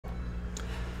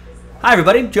Hi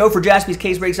everybody, Joe for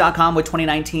JaspysCaseBreaks.com with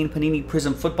 2019 Panini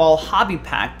Prizm Football Hobby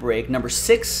Pack Break number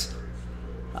 6.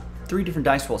 3 different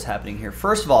dice rolls happening here.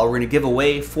 First of all, we're going to give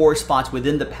away 4 spots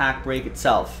within the pack break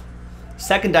itself.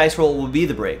 Second dice roll will be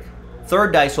the break.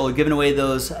 Third dice roll, we're giving away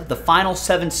the final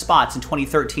 7 spots in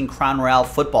 2013 Crown Royale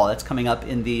Football. That's coming up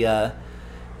in the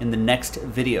next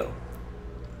video.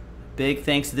 Big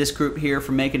thanks to this group here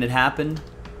for making it happen.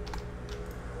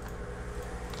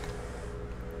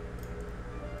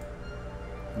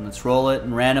 And let's roll it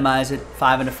and randomize it.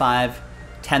 5 into 5,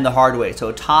 10 the hard way.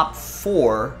 So top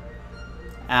 4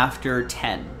 after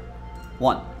 10.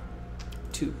 1,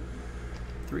 2,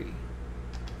 3,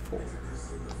 4.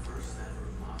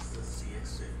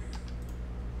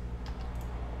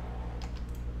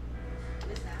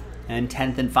 And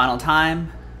 10th and final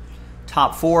time.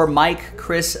 Top 4, Mike,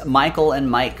 Chris, Michael,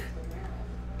 and Mike.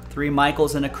 3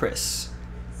 Michaels and a Chris.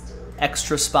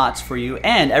 Extra spots for you,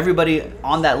 and everybody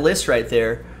on that list right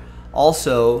there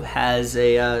also has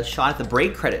a shot at the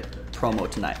break credit promo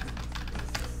tonight,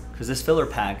 because this filler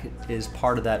pack is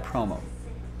part of that promo.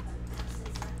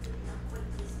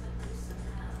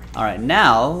 All right,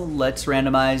 now let's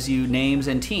randomize you names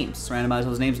and teams. Let's randomize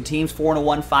those names and teams. 4 and a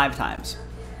 1, 5 times.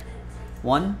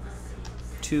 1,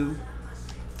 2,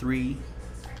 3,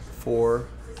 4,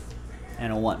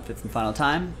 and a 1. 5th and final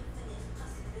time.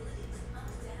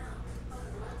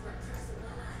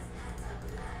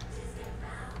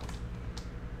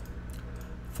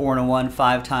 4 and a 1,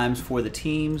 5 times for the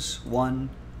teams. 1,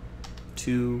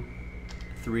 2,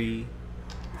 3,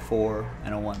 4,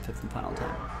 and a 1. 5th and final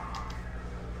time.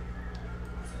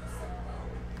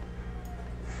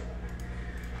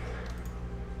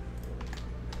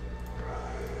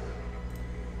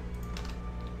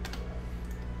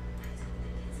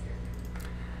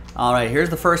 All right, here's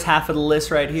the first half of the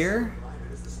list right here,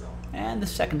 and the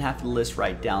second half of the list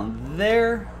right down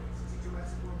there.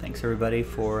 Thanks everybody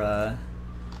for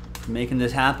making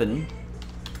this happen.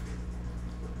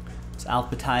 It's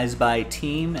alphabetized by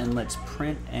team, and let's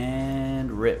print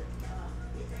and rip.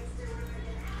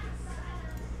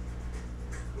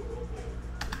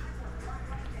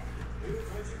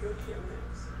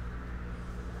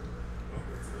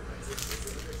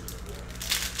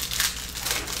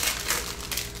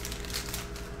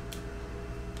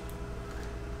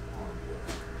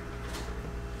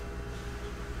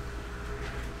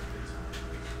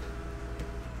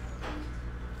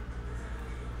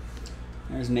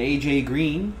 There's an AJ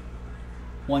Green,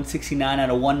 169 out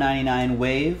of 199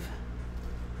 wave.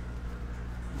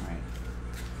 All right.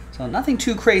 So nothing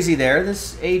too crazy there.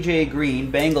 This AJ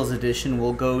Green Bengals edition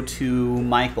will go to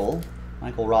Michael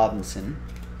Robinson.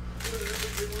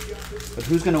 But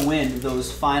who's going to win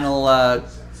those final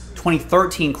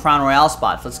 2013 Crown Royale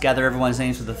spots? Let's gather everyone's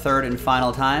names for the third and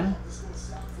final time.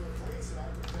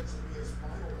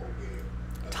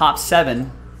 Top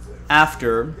 7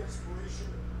 after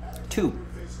 2.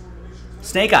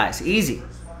 Snake eyes, easy.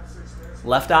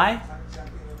 Left eye,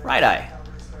 right eye.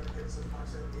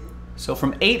 So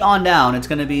from 8 on down, it's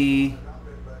going to be,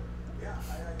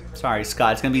 sorry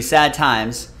Scott, it's going to be sad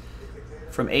times.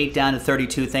 From 8 down to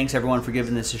 32. Thanks everyone for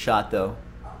giving this a shot though.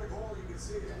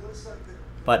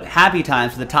 But happy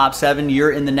times for the top 7.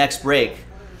 You're in the next break.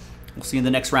 We'll see you in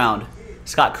the next round.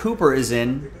 Scott Cooper is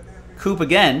in. Coop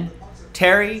again.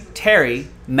 Terry,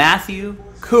 Matthew,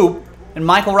 Coop, and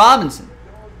Michael Robinson.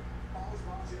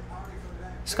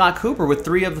 Scott Cooper with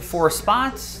 3 of the 4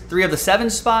 spots, 3 of the 7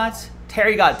 spots.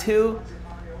 Terry got 2.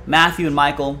 Matthew and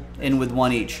Michael in with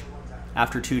 1 each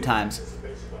after 2 times.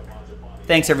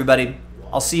 Thanks everybody.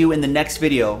 I'll see you in the next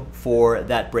video for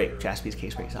that break.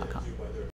 JaspysCaseBreaks.com.